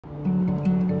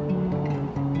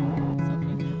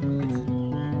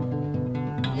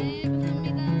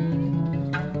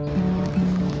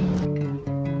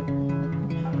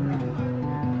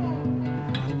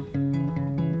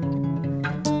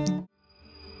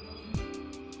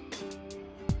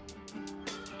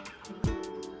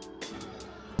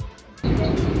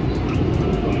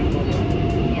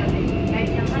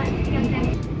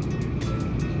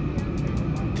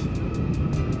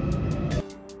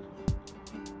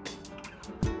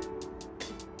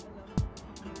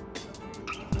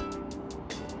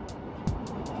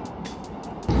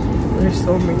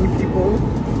so many people.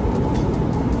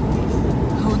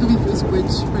 How do we feel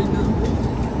squished right now?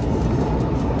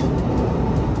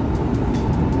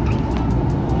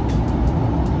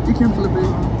 You can't flip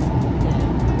it.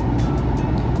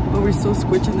 But we're so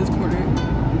squished in this corner.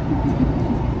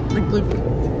 Like, look.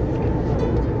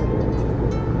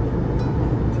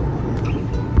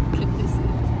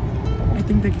 I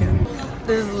think they can.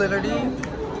 This is literally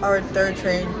our third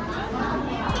train.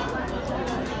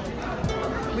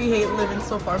 We hate living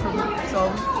so far from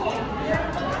Seoul.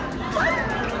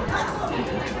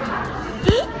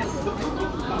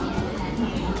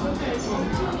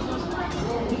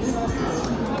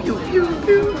 Pew, pew,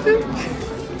 pew, pew.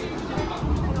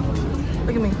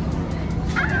 Look at me.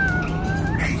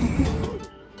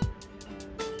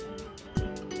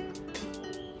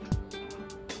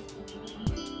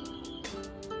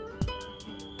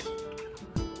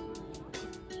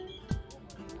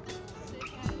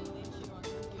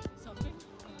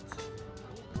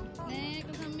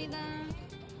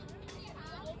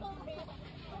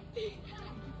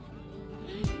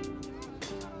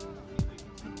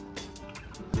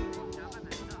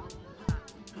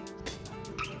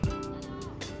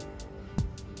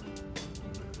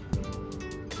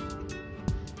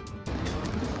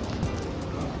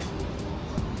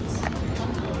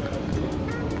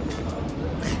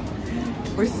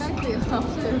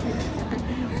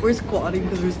 We're squatting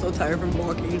because we're so tired from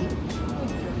walking.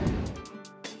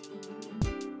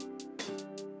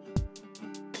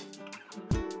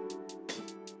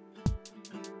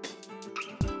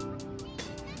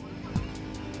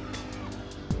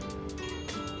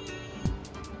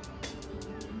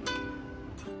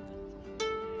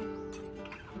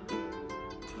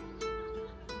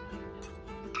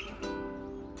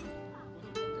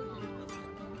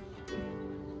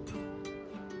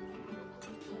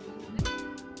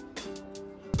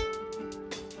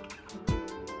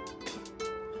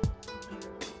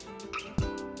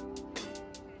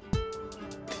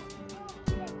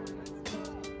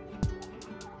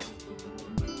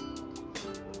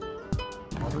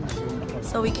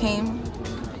 So we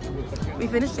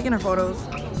finished taking our photos,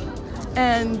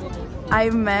 and I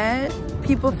met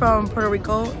people from Puerto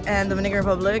Rico and Dominican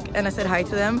Republic, and I said hi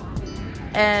to them,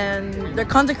 and they're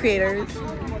content creators.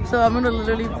 So I'm gonna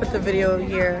literally put the video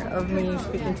here of me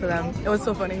speaking to them. It was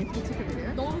so funny.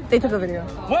 They took a video.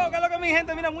 Wow, que lo que mi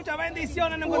gente, mira, muchas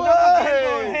bendiciones. Nos encontramos aquí en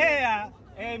Corea.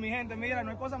 Mi gente, mira,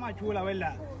 no hay cosa más chula,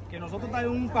 ¿verdad? Que nosotros estamos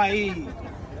en un país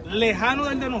lejano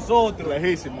del de nosotros.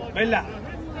 Lejísimo. ¿Verdad?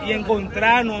 Y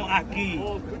encontrarnos aquí.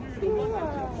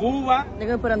 Cuba. They're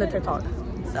gonna put on the TikTok.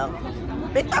 So,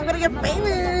 I'm gonna get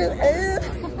famous.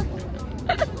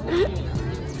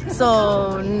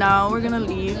 So now we're gonna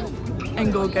leave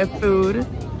and go get food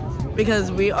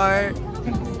because we are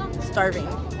starving.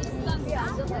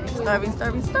 Starving.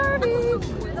 But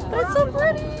it's so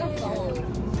pretty.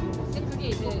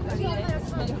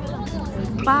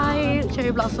 Bye,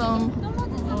 cherry blossom.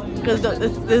 Because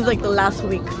this is like the last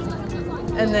week.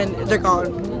 And then they're gone.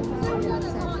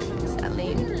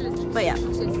 Sadly. But yeah.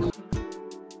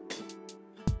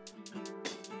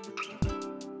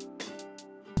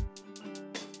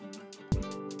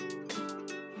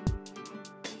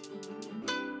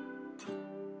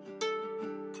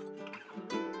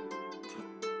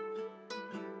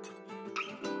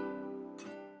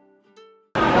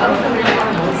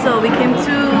 So we came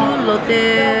to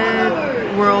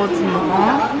Lotte World's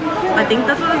Mall. I think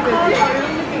that's what it's called.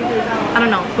 I don't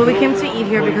know, but we came to eat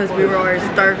here because we were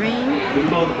starving,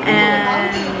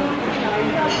 and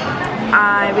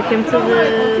we came to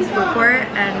this food court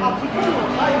and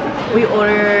we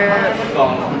ordered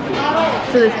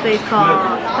to this place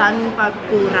called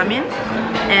Tanpaku Ramen,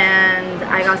 and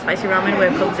I got spicy ramen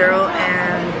with Coke Zero,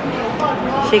 and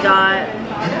she got,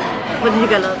 what did you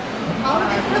get, love?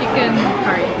 Chicken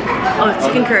curry. Oh,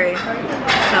 chicken curry.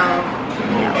 So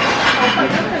yeah,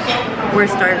 we're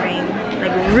starving,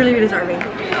 like really starving.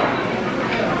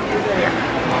 Yeah.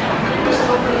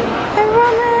 Hey,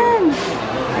 ramen!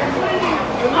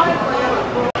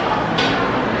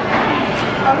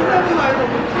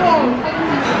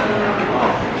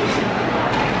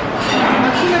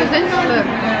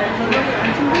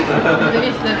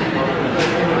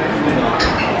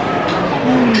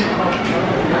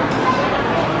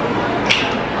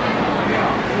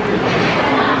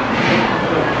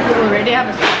 You already have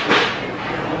a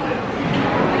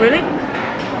Really?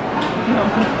 No.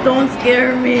 Don't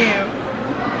scare me.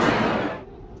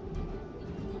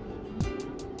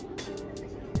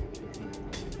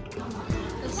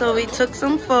 So we took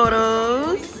some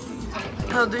photos.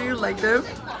 How do you like them?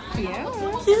 Yeah.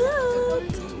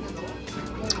 Cute.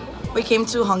 We came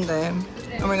to Hongdae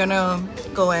and we're gonna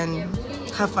go and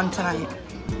have fun tonight.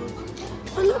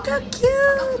 But look how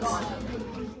cute!